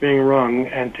bell that's being rung,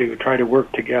 and to try to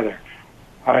work together.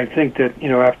 I think that,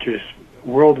 after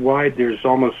worldwide, there's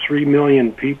almost 3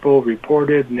 million people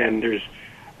reported, and there's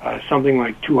something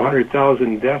like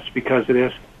 200,000 deaths because of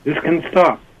this. This can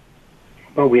stop,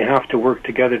 but we have to work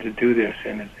together to do this.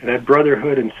 And that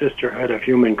brotherhood and sisterhood of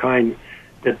humankind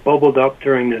that bubbled up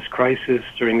during this crisis,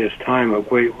 during this time of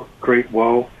great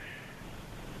woe,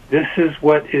 this is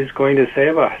what is going to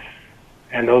save us.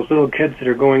 And those little kids that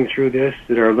are going through this,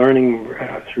 that are learning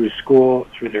through school,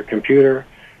 through their computer,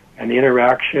 and the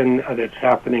interaction that's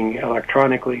happening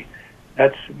electronically,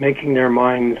 that's making their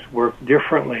minds work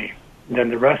differently than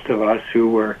the rest of us who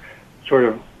were sort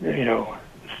of,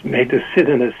 made to sit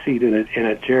in a seat in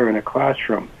a chair in a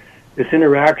classroom. This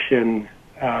interaction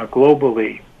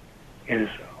globally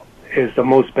is the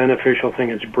most beneficial thing.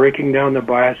 It's breaking down the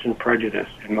bias and prejudice.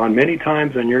 And on many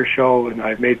times on your show, and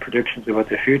I've made predictions about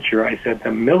the future, I said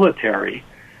the military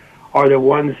are the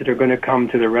ones that are going to come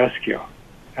to the rescue.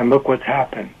 And look what's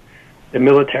happened. The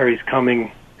military's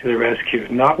coming to the rescue,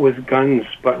 not with guns,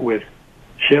 but with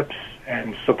ships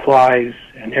and supplies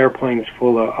and airplanes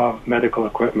full of medical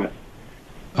equipment.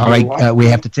 All right, we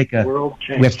have to take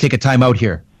a time out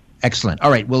here. Excellent. All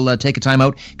right, we'll take a time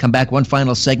out, come back. One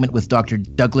final segment with Dr.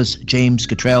 Douglas James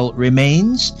Cottrell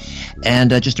remains. And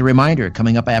just a reminder,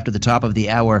 coming up after the top of the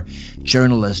hour,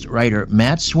 journalist, writer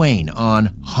Matt Swain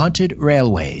on haunted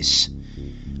railways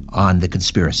on The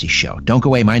Conspiracy Show. Don't go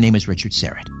away. My name is Richard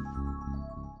Serrett.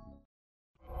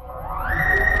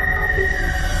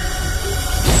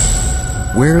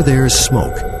 Where there's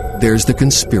smoke, there's The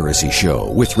Conspiracy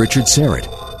Show with Richard Serrett.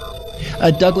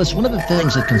 Douglas, one of the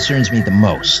things that concerns me the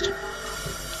most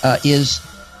is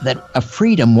that a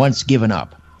freedom once given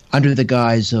up under the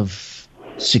guise of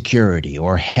security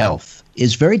or health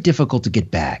is very difficult to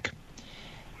get back.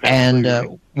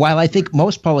 And while I think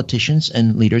most politicians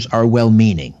and leaders are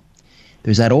well-meaning,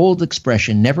 there's that old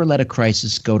expression, never let a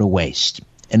crisis go to waste.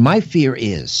 And my fear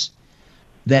is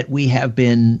that we have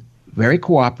been very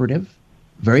cooperative,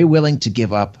 very willing to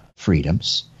give up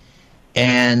freedoms,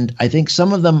 and I think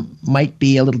some of them might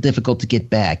be a little difficult to get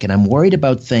back. And I'm worried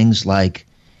about things like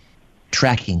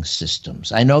tracking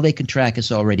systems. I know they can track us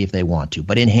already if they want to,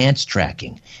 but enhanced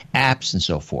tracking, apps and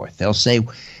so forth. They'll say,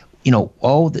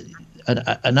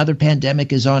 another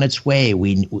pandemic is on its way.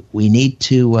 We need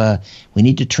to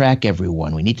track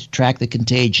everyone. We need to track the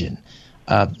contagion.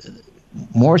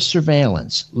 More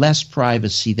surveillance, less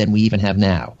privacy than we even have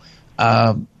now.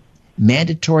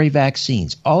 Mandatory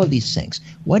vaccines, all of these things.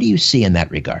 What do you see in that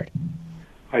regard?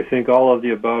 I think all of the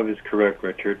above is correct,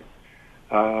 Richard.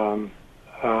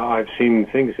 I've seen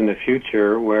things in the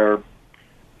future where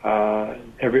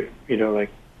like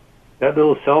that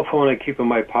little cell phone I keep in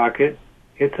my pocket,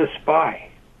 it's a spy.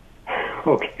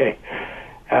 Okay.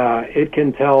 It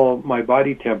can tell my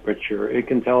body temperature. It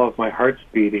can tell if my heart's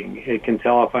beating. It can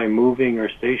tell if I'm moving or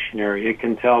stationary. It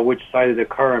can tell which side of the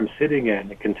car I'm sitting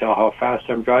in. It can tell how fast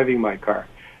I'm driving my car.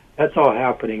 That's all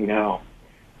happening now.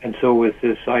 And so with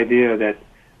this idea that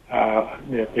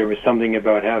there was something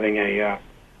about having if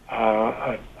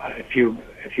you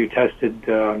tested,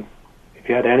 if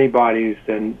you had antibodies,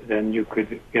 then you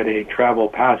could get a travel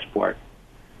passport.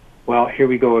 Well, here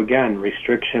we go again,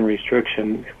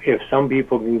 restriction. If some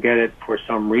people can get it for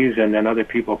some reason, then other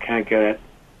people can't get it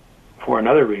for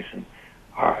another reason.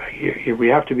 We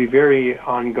have to be very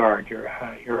on guard. You're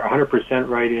 100%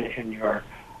 right in your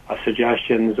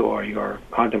suggestions or your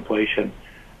contemplation.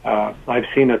 I've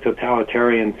seen a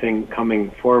totalitarian thing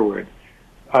coming forward.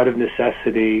 Out of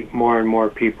necessity, more and more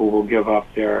people will give up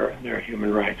their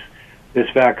human rights. This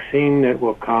vaccine that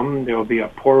will come, there will be a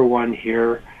poor one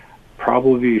here,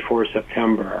 probably before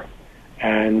September,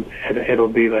 and it'll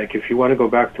be like, if you want to go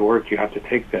back to work, you have to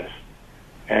take this.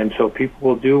 And so people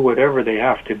will do whatever they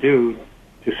have to do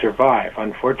to survive.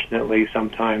 Unfortunately,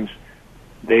 sometimes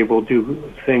they will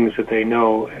do things that they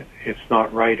know it's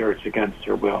not right or it's against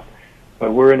their will.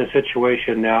 But we're in a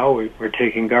situation now, we're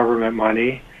taking government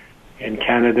money. In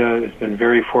Canada, has been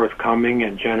very forthcoming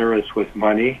and generous with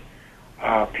money.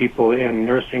 People in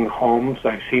nursing homes,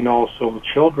 I've seen also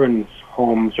children's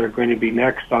homes are going to be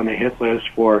next on the hit list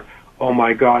for, oh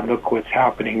my God, look what's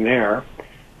happening there.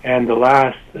 And the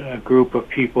last group of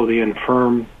people, the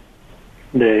infirm,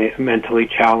 the mentally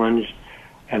challenged,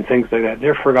 and things like that,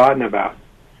 they're forgotten about.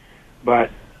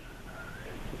 But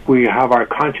we have our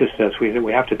consciousness.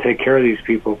 We have to take care of these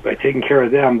people. By taking care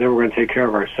of them, then we're going to take care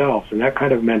of ourselves. And that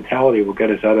kind of mentality will get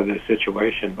us out of this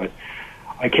situation. But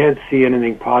I can't see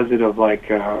anything positive like,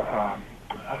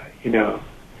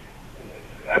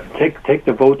 take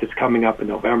the vote that's coming up in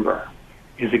November.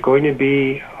 Is it going to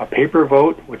be a paper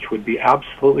vote, which would be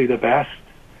absolutely the best,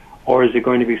 or is it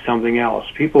going to be something else?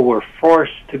 People were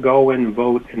forced to go and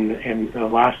vote in the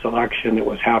last election that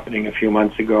was happening a few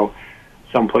months ago,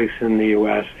 someplace in the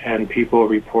U.S., and people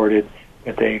reported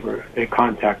that they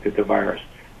contacted the virus.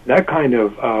 That kind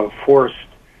of forced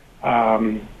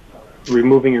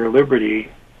removing your liberty.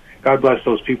 God bless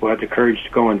those people who had the courage to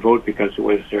go and vote because it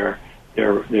was their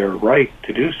right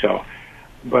to do so.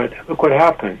 But look what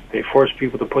happened. They forced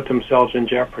people to put themselves in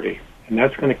jeopardy. And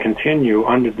that's going to continue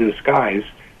under the disguise,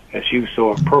 as you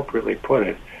so appropriately put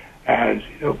it, as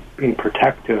being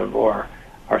protective, or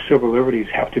our civil liberties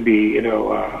have to be,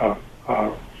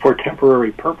 for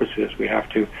temporary purposes. We have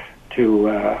to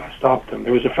stop them.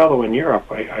 There was a fellow in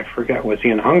Europe, I forget, was he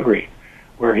in Hungary,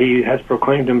 where he has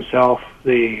proclaimed himself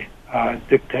the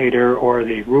dictator or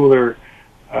the ruler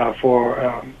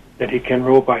that he can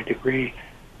rule by decree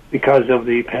because of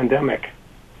the pandemic.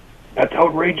 That's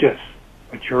outrageous,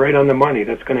 but you're right on the money.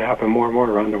 That's going to happen more and more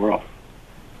around the world.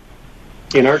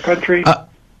 In our country,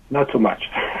 not so much.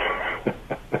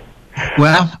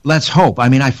 Well, let's hope. I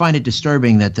mean, I find it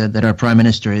disturbing that our prime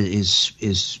minister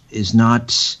is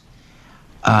not.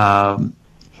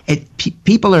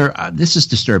 People are, this is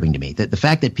disturbing to me, that the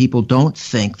fact that people don't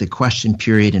think the question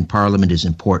period in Parliament is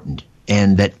important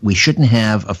and that we shouldn't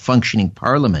have a functioning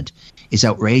Parliament is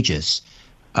outrageous.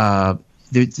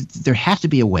 There has to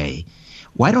be a way.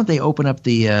 Why don't they open up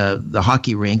the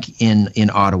hockey rink in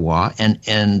Ottawa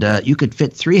and you could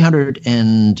fit 300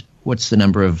 and what's the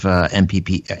number of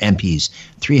MPs?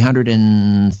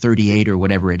 338 or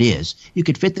whatever it is. You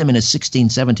could fit them in a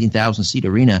 17,000 seat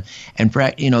arena, and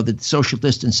the social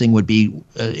distancing would be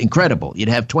incredible. You'd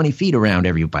have 20 feet around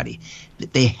everybody.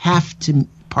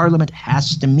 Parliament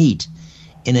has to meet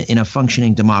in a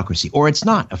functioning democracy, or it's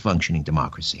not a functioning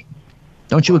democracy.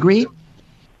 Don't you agree?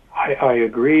 I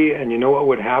agree, and you know what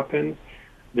would happen?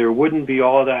 There wouldn't be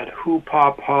all that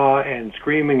hoo-pa-pa and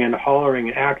screaming and hollering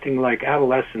and acting like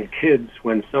adolescent kids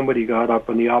when somebody got up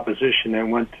in the opposition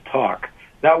and went to talk.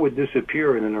 That would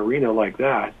disappear in an arena like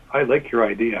that. I like your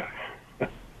idea.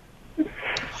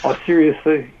 Oh,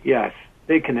 seriously, yes,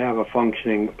 they can have a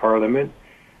functioning Parliament.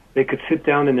 They could sit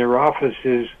down in their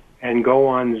offices and go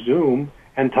on Zoom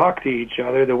and talk to each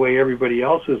other the way everybody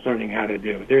else is learning how to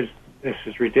do. This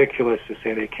is ridiculous to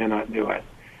say they cannot do it.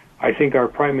 I think our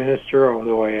Prime Minister,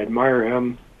 although I admire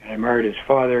him, and I admired his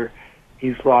father,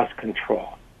 he's lost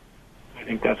control. I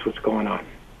think that's what's going on.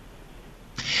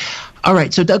 All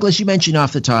right. So, Douglas, you mentioned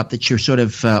off the top that you're sort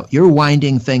of you're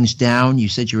winding things down. You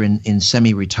said you're in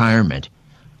semi-retirement.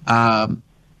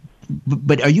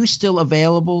 But are you still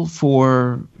available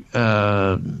for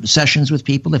sessions with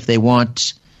people if they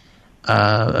want,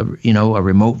 a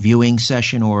remote viewing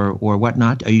session or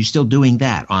whatnot? Are you still doing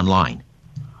that online?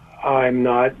 I'm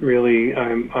not really.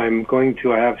 I'm going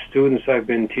to. I have students I've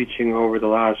been teaching over the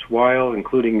last while,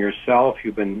 including yourself.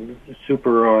 You've been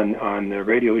super on the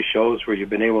radio shows where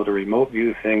you've been able to remote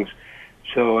view things.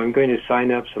 So I'm going to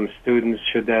sign up some students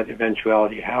should that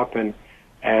eventuality happen,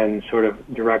 and sort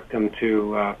of direct them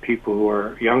to people who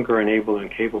are younger and able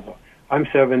and capable. I'm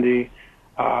 70.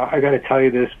 I got to tell you,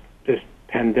 this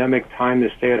pandemic time,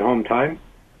 this stay-at-home time,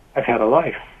 I've had a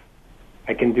life.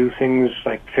 I can do things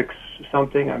like fix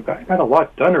something. I've got a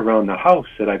lot done around the house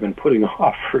that I've been putting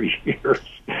off for years.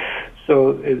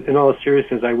 So, in all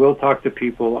seriousness, I will talk to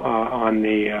people on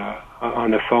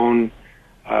the phone.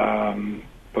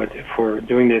 But for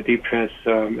doing the deep trance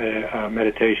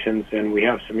meditations, and we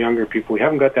have some younger people, we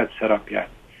haven't got that set up yet.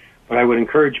 But I would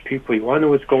encourage people, you want to know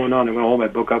what's going on, I'm going to hold my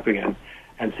book up again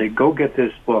and say, go get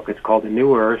this book. It's called The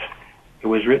New Earth. It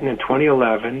was written in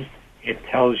 2011. It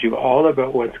tells you all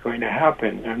about what's going to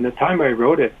happen. And the time I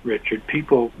wrote it, Richard,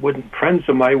 friends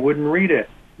of mine wouldn't read it.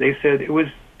 They said it was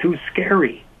too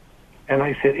scary. And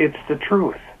I said, it's the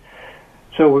truth.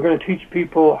 So we're going to teach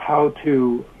people how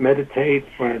to meditate.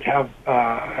 We're going to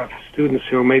have students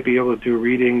who may be able to do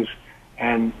readings,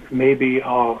 and maybe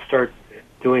I'll start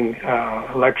doing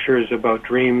lectures about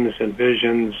dreams and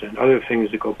visions and other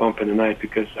things that go bump in the night,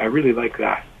 because I really like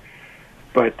that.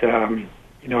 But,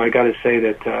 I got to say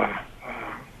that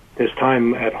this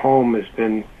time at home has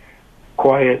been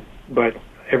quiet, but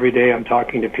every day I'm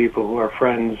talking to people who are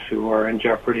friends who are in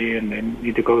jeopardy and they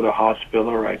need to go to the hospital,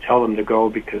 or I tell them to go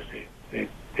because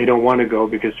they don't want to go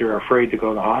because they're afraid to go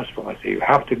to the hospital. I say, you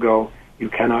have to go. You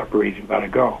cannot breathe. You've got to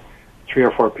go. 3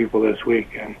 or 4 people this week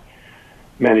and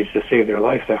managed to save their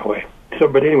life that way. So,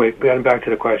 but anyway, getting back to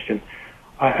the question,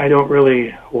 I don't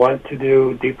really want to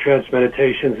do deep trance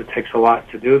meditations. It takes a lot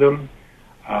to do them,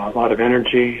 a lot of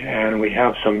energy, and we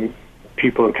have some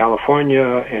people in California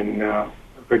and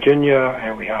Virginia,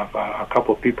 and we have a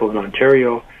couple of people in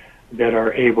Ontario that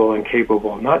are able and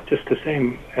capable, not just the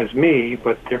same as me,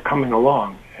 but they're coming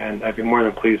along, and I'd be more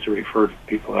than pleased to refer to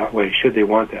people that way, should they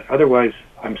want that. Otherwise,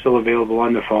 I'm still available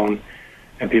on the phone,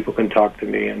 and people can talk to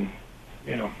me, and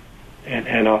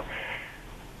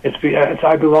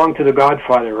I belong to the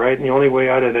Godfather, right? And the only way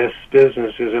out of this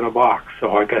business is in a box,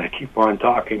 so I got to keep on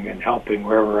talking and helping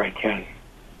wherever I can.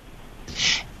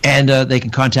 And they can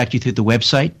contact you through the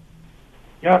website?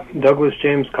 Yeah,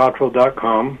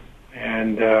 DouglasJamesCottrell.com.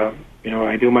 And,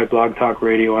 I do my blog talk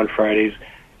radio on Fridays.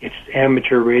 It's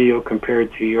amateur radio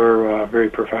compared to your very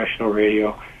professional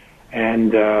radio.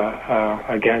 And,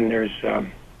 again, there's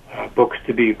books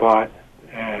to be bought,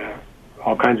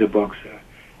 all kinds of books.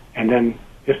 And then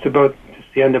just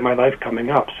the end of my life coming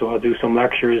up. So I'll do some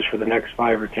lectures for the next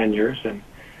 5 or 10 years, and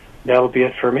that'll be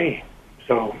it for me.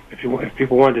 So if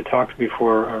people want to talk to me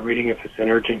for a reading, if it's an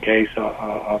urgent case,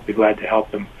 I'll be glad to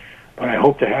help them. But I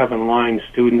hope to have in line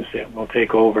students that will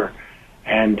take over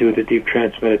and do the deep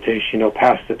trance meditation,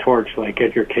 pass the torch like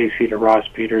Edgar Casey to Ross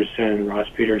Peterson, Ross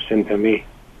Peterson to me.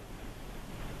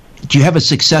 Do you have a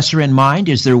successor in mind?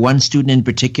 Is there one student in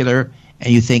particular,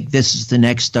 and you think this is the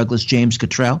next Douglas James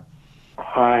Cottrell?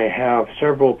 I have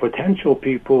several potential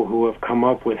people who have come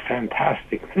up with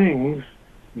fantastic things,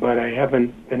 but I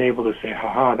haven't been able to say,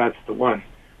 haha, that's the one.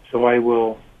 So I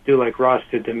will do like Ross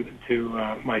did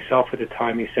to myself at the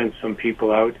time. He sent some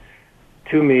people out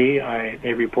to me.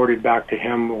 They reported back to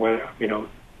him,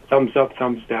 thumbs up,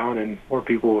 thumbs down, and more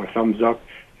people were thumbs up.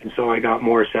 And so I got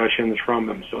more sessions from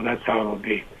them. So that's how it'll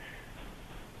be.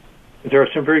 There are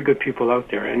some very good people out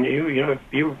there. And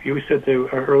you said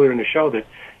earlier in the show that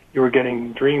you were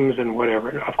getting dreams and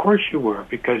whatever. Of course you were,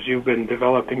 because you've been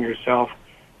developing yourself.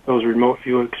 Those remote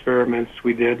view experiments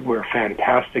we did were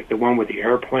fantastic. The one with the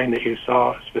airplane that you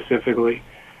saw specifically,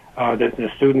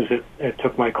 the students that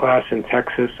took my class in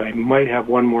Texas, I might have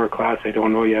one more class, I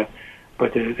don't know yet,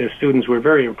 but the students were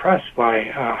very impressed by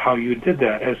how you did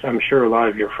that, as I'm sure a lot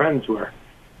of your friends were.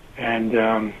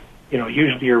 And,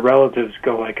 usually your relatives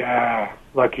go like,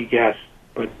 lucky guess,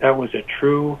 but that was a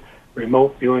true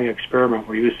remote viewing experiment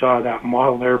where you saw that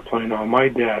model airplane on my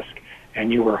desk,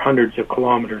 and you were hundreds of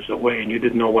kilometers away, and you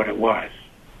didn't know what it was.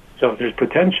 So there's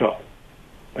potential.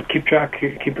 But keep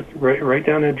it right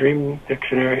down the dream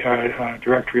dictionary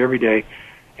directory every day,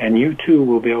 and you too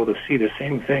will be able to see the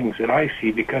same things that I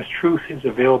see, because truth is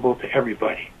available to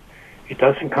everybody. It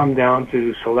doesn't come down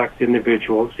to select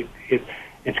individuals.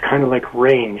 It's kind of like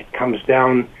rain. It comes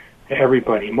down to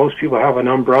everybody. Most people have an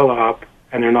umbrella up,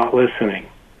 and they're not listening.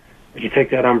 But you take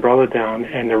that umbrella down,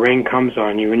 and the rain comes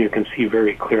on you, and you can see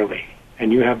very clearly.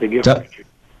 And you have the gift.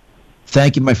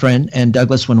 Thank you, my friend. And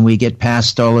Douglas, when we get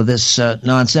past all of this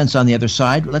nonsense on the other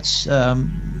side, let's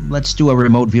do a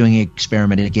remote viewing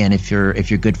experiment again, if you're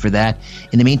good for that.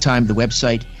 In the meantime, the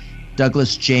website,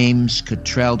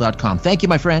 DouglasJamesCottrell.com. Thank you,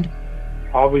 my friend.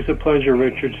 Always a pleasure,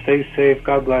 Richard. Stay safe.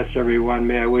 God bless everyone.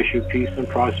 May I wish you peace and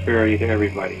prosperity to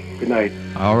everybody. Good night.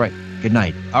 All right. Good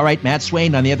night. All right, Matt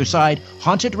Swain on the other side.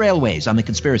 Haunted Railways on The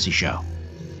Conspiracy Show.